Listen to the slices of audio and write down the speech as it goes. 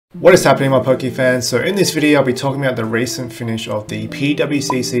What is happening, my Poke fans? So in this video I'll be talking about the recent finish of the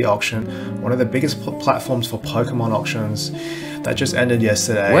PWCC auction, one of the biggest platforms for Pokemon auctions that just ended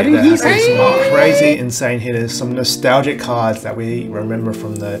yesterday. What did he say? Some crazy insane hitters, some nostalgic cards that we remember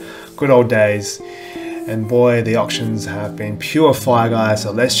from the good old days. And boy, the auctions have been pure fire, guys.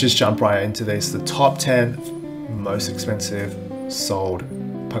 So let's just jump right into this. The top 10 most expensive sold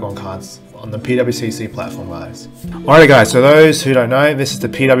Pokemon cards on the PWCC platform, guys. Alrighty guys, so those who don't know, this is the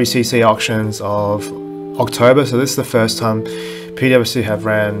PWCC auctions of October. So this is the first time PWC have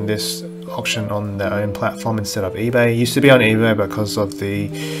ran this auction on their own platform instead of eBay. It used to be on eBay because of the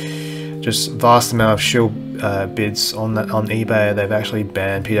just vast amount of shill bids on eBay. They've actually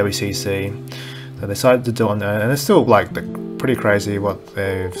banned PWCC. So they decided to do it on their own, and it's still like pretty crazy what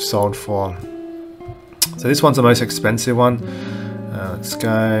they've sold for. So this one's the most expensive one. Let's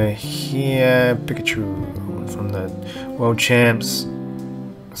go here. Pikachu from the World Champs.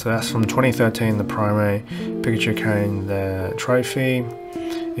 So that's from 2013, the primary. Pikachu carrying the trophy.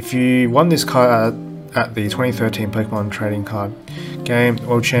 If you won this card at the 2013 Pokemon Trading Card Game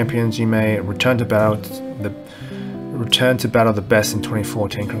World Champions, you may return to battle the best in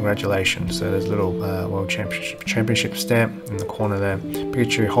 2014. Congratulations. So there's a little World Championship stamp in the corner there.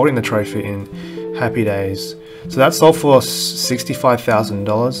 Pikachu holding the trophy in Happy Days. So that sold for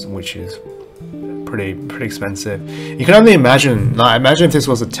 $65,000, which is pretty expensive. You can only imagine, like, imagine if this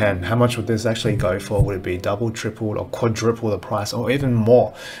was a 10, how much would this actually go for? Would it be double, tripled, or quadruple the price, or even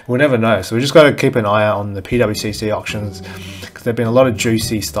more? We'll never know. So we just got to keep an eye out on the PWCC auctions, because there've been a lot of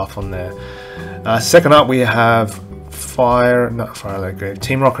juicy stuff on there. Second up, we have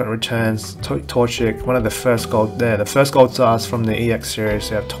Team Rocket returns Torchic, one of the first gold there. The first gold stars from the EX series.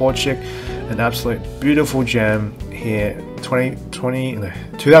 You have Torchic, an absolute beautiful gem here.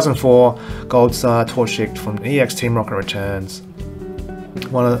 2004 gold star Torchic from EX Team Rocket returns.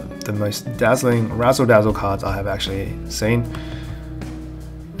 One of the most dazzling razzle dazzle cards I have actually seen.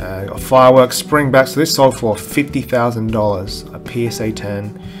 Got Fireworks Spring Back. So this sold for $50,000. A PSA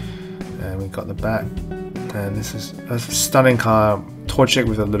 10, and we got the back. And this is a stunning card, Torchic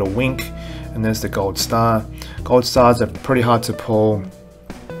with a little wink, and there's the gold star. Gold stars are pretty hard to pull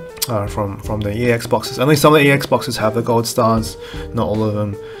from the EX boxes. Only some of the EX boxes have the gold stars, not all of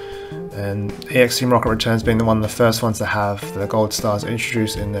them. And EX Team Rocket Returns being one of the first ones to have the gold stars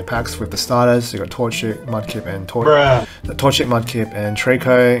introduced in their packs with the starters. So you got Torchic, Mudkip, and Torchic, Mudkip, and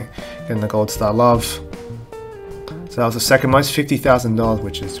Trico getting the gold star love. So that was the second most, $50,000,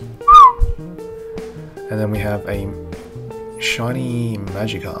 which is. And then we have a shiny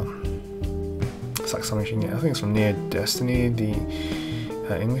Magikarp. It's like something you can get. I think it's from Near Destiny, the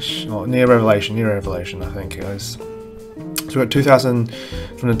English, or Near Revelation, I think it was. So we got 2000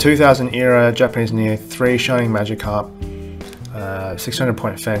 from the 2000 era Japanese Near 3 shiny Magikarp, 600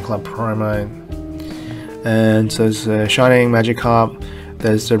 point fan club promo. And so there's a shining Magikarp.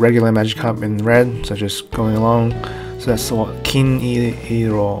 There's the regular Magikarp in red. So just going along. So that's what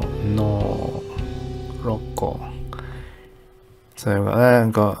Kin'iro no Rocco. So we've got that,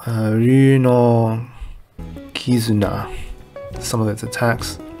 we've got Ryu no Kizuna, some of its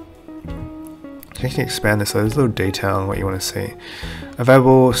attacks. You can expand this, so there's a little detail on what you want to see.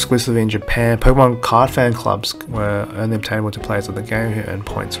 Available exclusively in Japan. Pokemon card fan clubs were only obtainable to players of the game who earn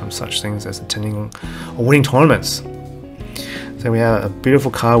points from such things as attending or winning tournaments. So we have a beautiful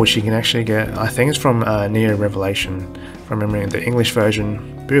card which you can actually get, I think it's from Near Revelation, from memory, the English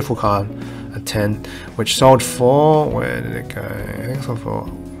version. Beautiful card. A 10, which sold for, where did it go? I think it sold for,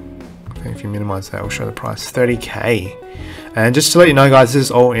 I think if you minimize that, we'll show the price, $30K. And just to let you know, guys, this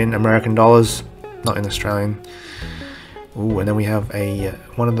is all in American dollars, not in Australian. Ooh, and then we have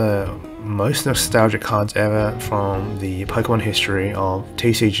one of the most nostalgic cards ever from the Pokemon history of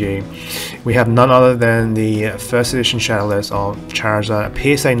TCG. We have none other than the first edition Shadowless of Charizard,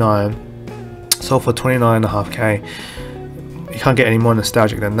 PSA 9, sold for $29.5K. You can't get any more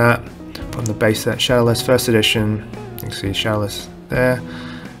nostalgic than that. From the base set, Shadowless first edition, you can see Shadowless there.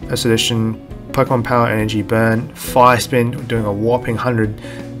 First edition, Pokemon Power Energy Burn, Fire Spin, doing a whopping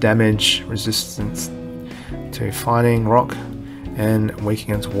 100 damage, resistance to Fighting Rock, and weak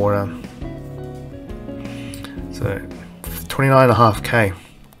against water. So 29.5K.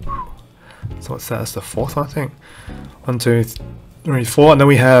 So what's that? That's the fourth one, I think. 1, 2, 3, 4, and then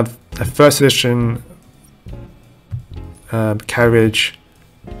we have a first edition Cabbage.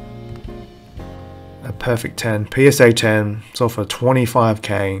 A perfect 10, PSA 10, sold for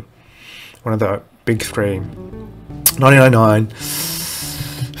 $25K. One of the big three. 99.9.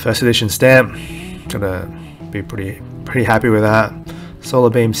 First edition stamp. Gotta be pretty happy with that.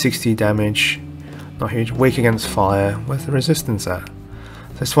 Solar Beam 60 damage. Not huge. Weak against fire. Where's the resistance at?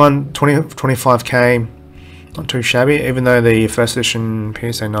 This one, 25k, not too shabby, even though the first edition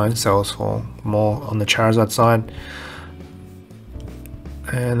PSA 9 sells for more on the Charizard side.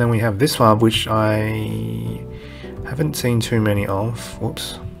 And then we have this one, which I haven't seen too many of.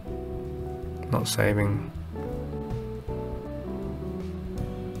 Whoops, not saving.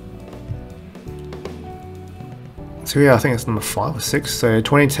 So yeah, I think it's number 5 or 6. So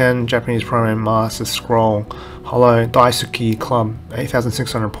 2010 Japanese Promo Master Scroll Holo Daisuke Club,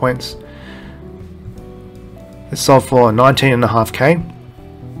 8,600 points. It's sold for 19.5k.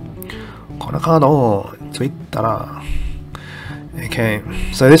 このカードついたら Okay,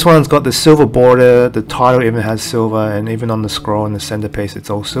 so this one's got the silver border, the title even has silver, and even on the scroll and the centerpiece it's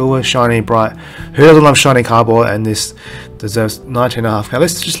all silver, shiny, bright. Who doesn't love shiny cardboard? And this deserves 19.5k.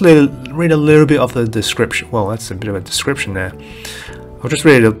 Let's just read a little bit of the description. Well, that's a bit of a description there. I'll just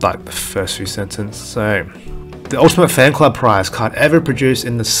read it like the first few sentences. So, the Ultimate Fan Club prize card ever produced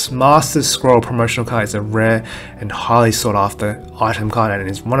in the Master Scroll promotional card is a rare and highly sought after item card, and it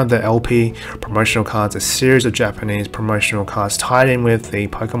is one of the LP promotional cards, a series of Japanese promotional cards tied in with the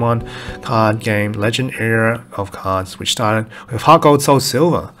Pokemon card game Legend era of cards, which started with Heart Gold Soul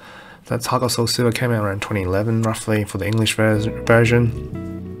Silver. That's Heart Gold Soul Silver came out around 2011 roughly for the English version.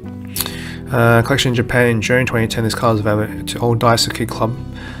 Collection in Japan in June 2010. This card is available to all Daisuke Club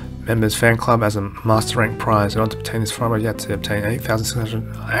members fan club as a master rank prize. In order to obtain this prize, you have to obtain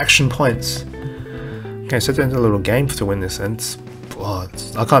 8,600 action points. Okay, so there's a little game to win this, and I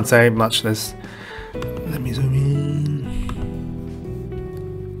can't say much. Let me zoom in.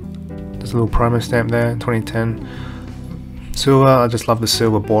 There's a little promo stamp there, 2010 silver. I just love the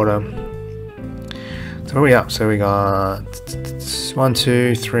silver border. So where are we up? So we got 1,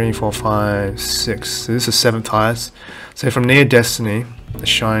 2, 3, 4, 5, 6. So this is 7th highest. So from Near Destiny, the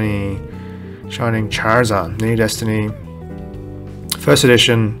shining Charizard, Near Destiny, first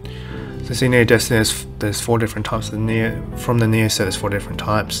edition. So see, Near Destiny, there's 4 different types of from the Near set. There's 4 different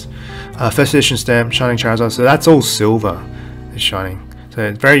types. First edition stamp, shining Charizard. So that's all silver. It's shining. So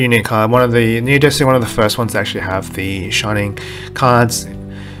it's a very unique card. One of the Near Destiny, one of the first ones to actually have the shining cards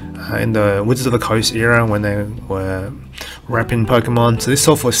in the Wizards of the Coast era when they were repping Pokemon. So this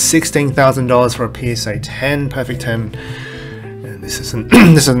sold for $16,000 for a PSA 10, perfect 10. And this is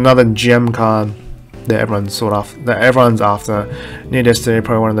this is another gem card that everyone's after. Near Destiny,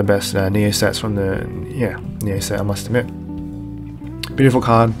 probably one of the best Neo sets from the Neo set, I must admit. Beautiful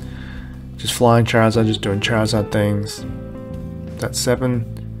card, just flying Charizard, just doing Charizard things. That's 7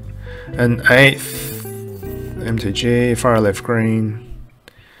 and 8th MTG Fire Left Green.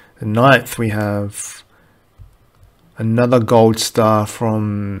 The 9th we have another gold star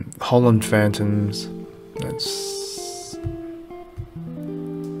from Holland Phantoms. Let's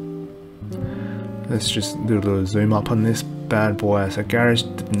just do a little zoom up on this bad boy. So Garage,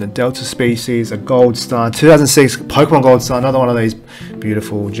 the Delta species, a gold star, 2006 Pokemon Gold Star, another one of these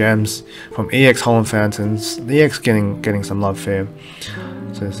beautiful gems from EX Holland Phantoms. The EX getting some love here.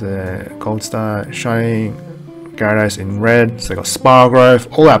 So it's a gold star, shiny Gyarados in red. So they got Spiral Growth,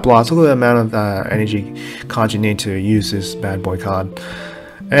 all that blast. Look at the amount of energy cards you need to use this bad boy card.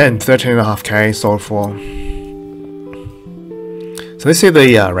 And 13.5k sold for. So let's see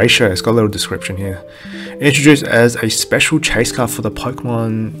the ratio. It's got a little description here. Introduced as a special chase card for the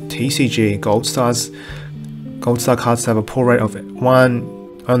Pokemon TCG Gold Stars. Gold Star cards have a pull rate of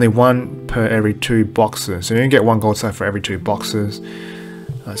only one per every 2 boxes. So you can get 1 Gold Star for every 2 boxes.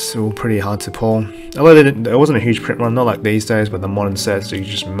 That's still pretty hard to pull. Although there wasn't a huge print run, not like these days with the modern sets, so you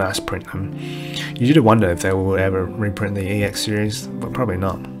just mass print them. You did wonder if they will ever reprint the EX series, but probably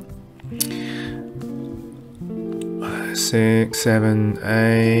not. 6, 7,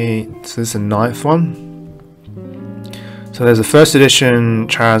 8. So this is the 9th one. So there's a first edition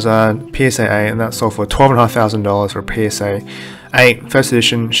Charizard PSA 8, and that sold for $12,500 for a PSA 8 first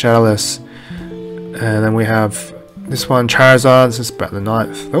edition Shadowless. And then we have this one Charizard. This is about the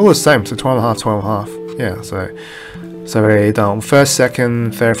 9th. They're all the same. So 12.5, 12.5. Yeah. So we done 1st,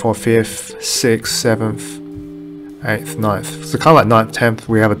 2nd, 3rd, 4th, 5th, 6th, 7th, 8th, 9th. So kind of like 9th, 10th.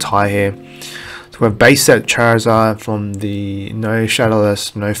 We have a tie here. So we have base set Charizard from the no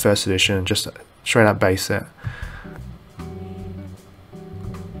Shadowless, no first edition, just straight up base set.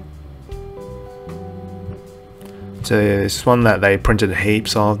 So this one that they printed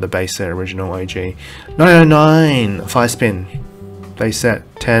heaps of, the base set original OG. 909 5 spin. Base set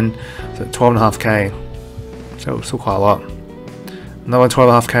 10, so 12.5k. So still quite a lot. Another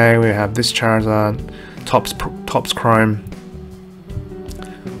 12.5k, we have this Charizard, Tops Chrome.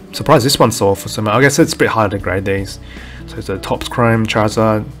 I'm surprised this one sold for some. I guess it's a bit harder to grade these. So it's a Tops Chrome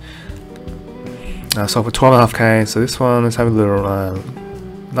Charizard. Sold for 12.5k. So this one, let's have a little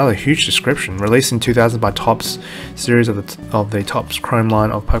another huge description. Released in 2000 by Topps, series of the Topps Chrome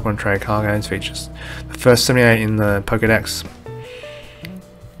line of Pokemon trade card games, features the first 78 in the Pokédex.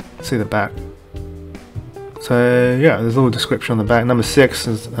 See the back. So yeah, there's a little description on the back. Number 6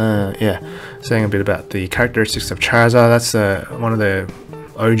 is yeah, saying a bit about the characteristics of Charizard. That's one of the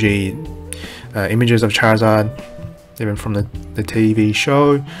OG images of Charizard, even from the TV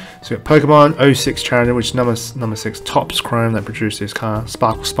show. So we got Pokemon 06 Charizard, which is number 6 Topps Chrome that produced this card.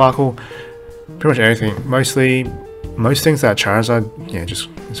 Sparkle, pretty much anything. Most things that are Charizard, yeah, just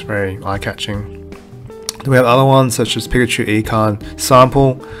it's very eye-catching. Then we have other ones such as Pikachu E-Card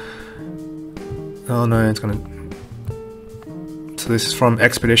Sample. Oh no, it's gonna. So this is from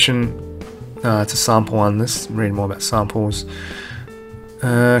Expedition. It's a sample one. Let's read more about samples.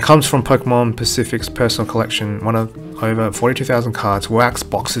 Comes from Pokemon Pacific's personal collection, one of over 42,000 cards, wax,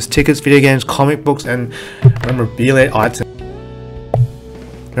 boxes, tickets, video games, comic books, and memorabilia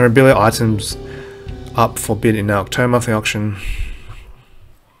items up for bid in October for the auction.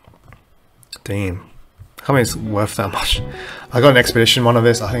 Damn. How many is worth that much? I got an Expedition one of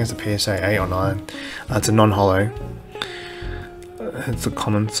this. I think it's a PSA 8 or 9. It's a non-holo. It's a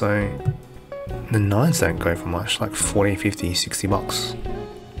common, so the 9s don't go for much, like 40, 50, 60 bucks.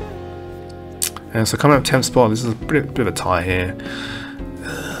 And so coming up 10th spot, this is a bit of a tie here.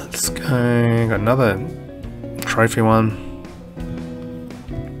 Let's go, got another trophy one.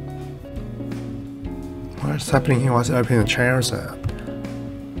 What's happening here? Why is it opening the chairs out?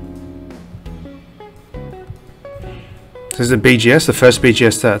 This is a BGS, the first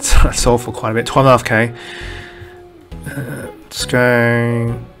BGS that's sold for quite a bit, 12.5k. Let's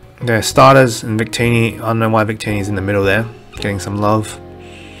go. There, starters and Victini. I don't know why Victini's in the middle there, getting some love.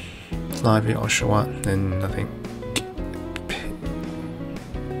 Snivy, Oshawott, and I think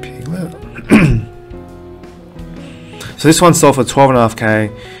Piglet. So this one sold for 12.5k.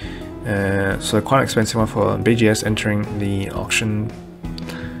 So quite an expensive one for BGS entering the auction.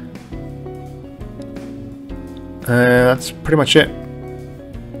 That's pretty much it.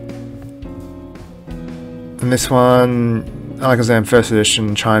 And this one, Alakazam first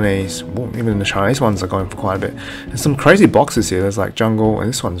edition Chinese. Well, even the Chinese ones are going for quite a bit. There's some crazy boxes here. There's like Jungle, and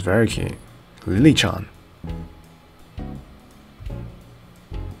this one's very cute. Lily-chan.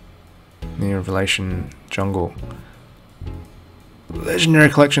 New Revelation Jungle. Legendary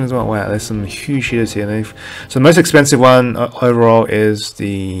collection as well. Wow, there's some huge hitters here. So the most expensive one overall is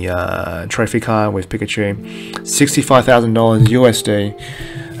the trophy card with Pikachu, $65,000 USD.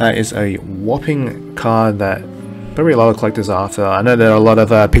 That is a whopping card that probably a lot of collectors are after. I know there are a lot of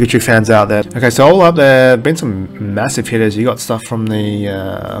Pikachu fans out there. Okay, so all up there, been some massive hitters. You got stuff from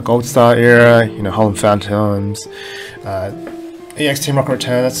the Gold Star era, you know, Holland Phantoms, EX Team Rocket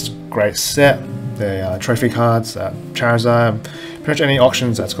Return. That's a great set. The trophy cards, Charizard. Pretty much any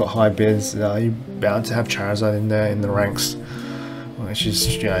auctions that's got high bids, you're bound to have Charizard in there in the ranks, which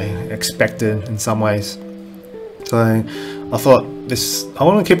is, you know, expected in some ways. So I thought this, I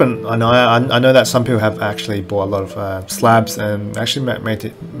want to keep an eye. I know that some people have actually bought a lot of slabs and actually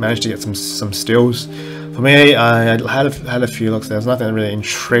managed to get some steals. For me, I had a few looks. There's nothing that really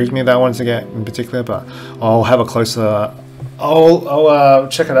intrigued me that I wanted to get in particular, but I'll have a closer. I'll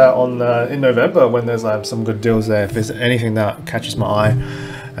check it out on in November when there's some good deals there, if there's anything that catches my eye.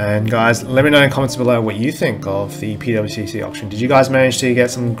 And guys, let me know in the comments below what you think of the PWCC auction. Did you guys manage to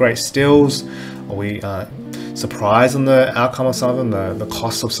get some great steals? Are we surprised on the outcome of some of them, the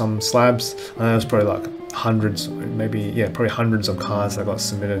cost of some slabs? I know it was probably like hundreds, maybe, yeah, probably hundreds of cards that got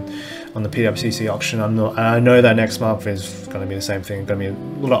submitted on the PWCC auction. I know that next month is going to be the same thing. Going to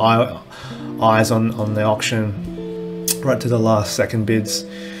be a lot of eyes on the auction, right to the last second bids.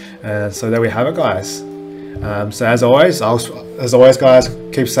 So there we have it, guys. So as always guys,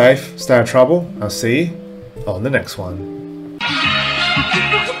 keep safe, stay out of trouble. I'll see you on the next one.